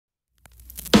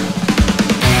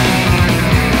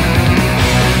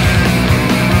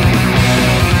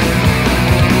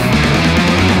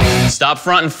Up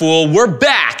front and full, we're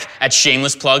back at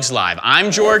Shameless Plugs Live.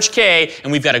 I'm George K,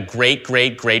 and we've got a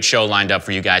great show lined up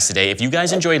for you guys today. If you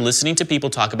guys enjoy listening to people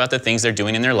talk about the things they're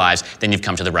doing in their lives, then you've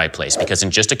come to the right place, because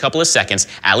in just a couple of seconds,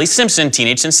 Alli Simpson,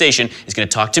 teenage sensation, is gonna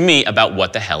talk to me about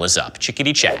what the hell is up.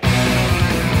 Chickadee chat.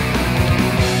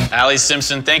 Alli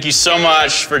Simpson, thank you so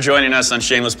much for joining us on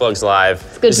Shameless Plugs Live.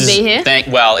 It's good to be here.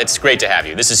 Well, it's great to have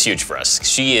you. This is huge for us.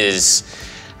 She is,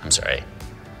 I'm sorry.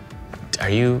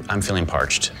 I'm feeling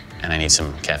parched. And I need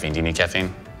some caffeine. Do you need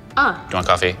caffeine? Oh. Do you want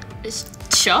coffee?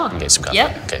 Sure. Okay, some coffee.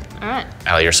 Yep. Okay. All right.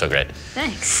 Alli, you're so great.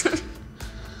 Thanks.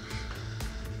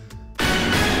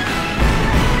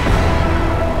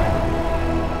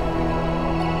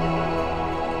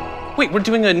 Wait, we're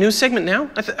doing a new segment now?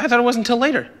 I thought it wasn't until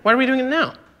later. Why are we doing it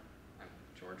now?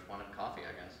 George wanted coffee,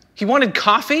 I guess. He wanted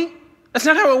coffee? That's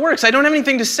not how it works. I don't have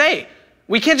anything to say.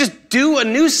 We can't just do a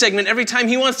news segment every time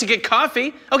he wants to get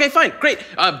coffee. Okay, fine, great.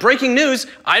 Breaking news,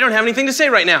 I don't have anything to say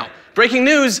right now. Breaking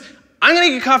news, I'm gonna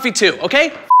get coffee too,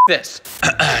 okay? F this.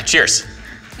 Cheers.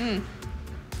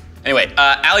 Anyway,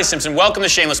 Alli Simpson, welcome to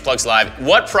Shameless Plugs Live.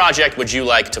 What project would you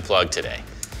like to plug today?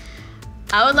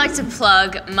 I would like to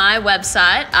plug my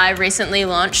website. I recently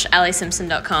launched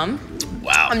alliesimpson.com.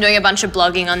 Wow. I'm doing a bunch of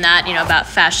blogging on that, you know, about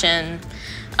fashion,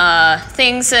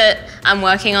 things that I'm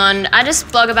working on. I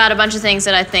just blog about a bunch of things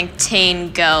that I think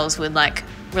teen girls would like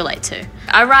relate to.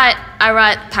 I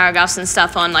write paragraphs and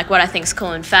stuff on like what I think is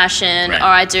cool in fashion, right. Or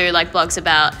I do like blogs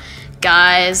about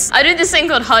guys. I do this thing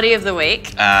called Hottie of the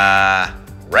Week.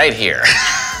 Right here.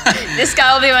 This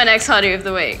guy will be my next Hottie of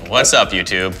the Week. What's up,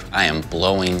 YouTube? I am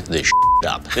blowing this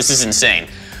up. This is insane.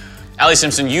 Alli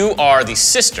Simpson, you are the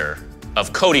sister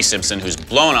of Cody Simpson, who's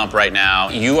blown up right now.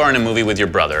 You are in a movie with your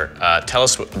brother. Tell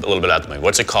us a little bit about the movie.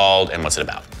 What's it called and what's it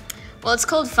about? Well, it's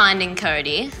called Finding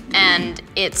Cody, and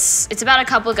it's about a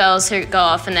couple of girls who go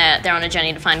off and they're on a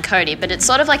journey to find Cody, but it's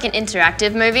sort of like an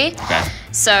interactive movie. Okay.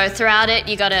 So throughout it,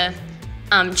 you gotta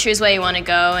choose where you want to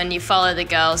go, and you follow the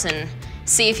girls and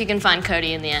see if you can find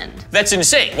Cody in the end. That's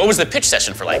insane. What was the pitch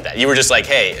session for like that? You were just like,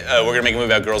 hey, we're gonna make a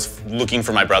movie about girls looking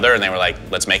for my brother, and they were like,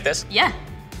 let's make this? Yeah.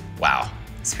 Wow.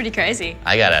 It's pretty crazy.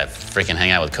 I gotta freaking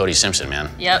hang out with Cody Simpson, man.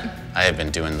 Yep. I have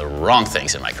been doing the wrong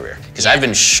things in my career, because I've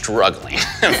been struggling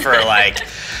for like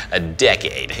a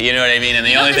decade. You know what I mean? And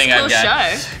the only thing I've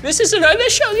got. Show.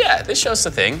 This show, yeah, this show's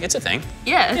the thing. It's a thing.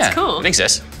 Yeah, it's cool. It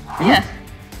exists. Yeah.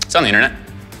 It's on the internet.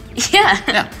 Yeah.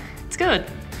 Yeah. It's good.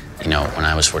 You know, when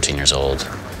I was 14 years old,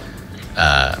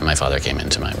 my father came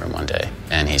into my room one day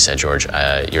and he said, George,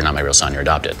 you're not my real son, you're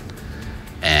adopted.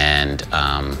 And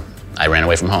I ran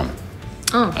away from home.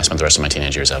 Oh. I spent the rest of my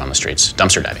teenage years out on the streets,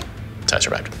 dumpster diving. That's how I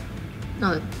survived.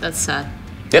 Oh, that's sad.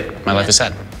 Yep, my life is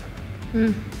sad.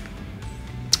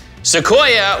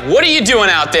 Sequoia, what are you doing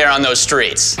out there on those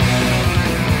streets? Hey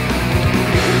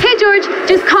George,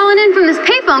 just calling in from this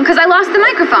payphone because I lost the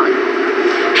microphone.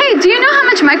 Hey, do you know how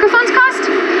much microphones cost?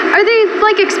 Are they,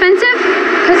 like, expensive?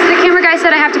 Because the camera guy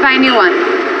said I have to buy a new one.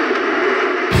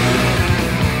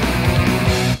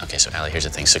 Okay, so Alli, here's the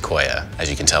thing. Sequoia, as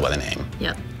you can tell by the name,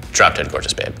 Yep. drop-dead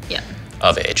gorgeous babe, Yep.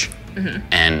 of age.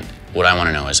 And what I want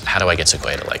to know is, how do I get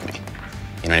Sequoia to like me?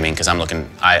 You know what I mean? Because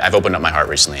I've opened up my heart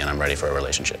recently and I'm ready for a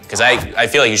relationship. Because I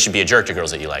feel like you should be a jerk to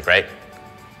girls that you like, right?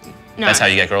 No. That's how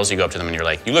you get girls. You go up to them and you're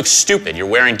like, you look stupid, you're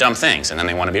wearing dumb things, and then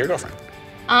they want to be your girlfriend.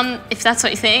 If that's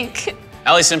what you think.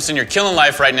 Alli Simpson, you're killing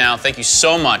life right now. Thank you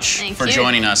so much Thank for you.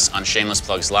 joining us on Shameless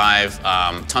Plugs Live.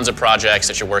 Tons of projects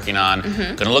that you're working on.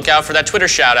 Gonna look out for that Twitter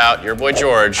shout out. Your boy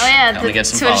George. Oh yeah, Help me the get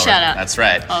some Twitter followers. shout out. That's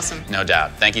right. Awesome. No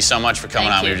doubt. Thank you so much for coming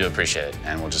Thank on. you. We do appreciate it.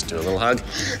 And we'll just do a little hug.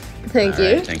 Thank All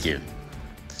right, thank you.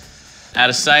 Out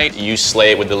of sight, you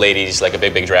slay it with the ladies like a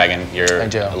big dragon. You're I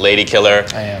do. a lady killer.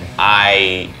 I am.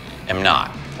 I am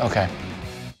not. Okay.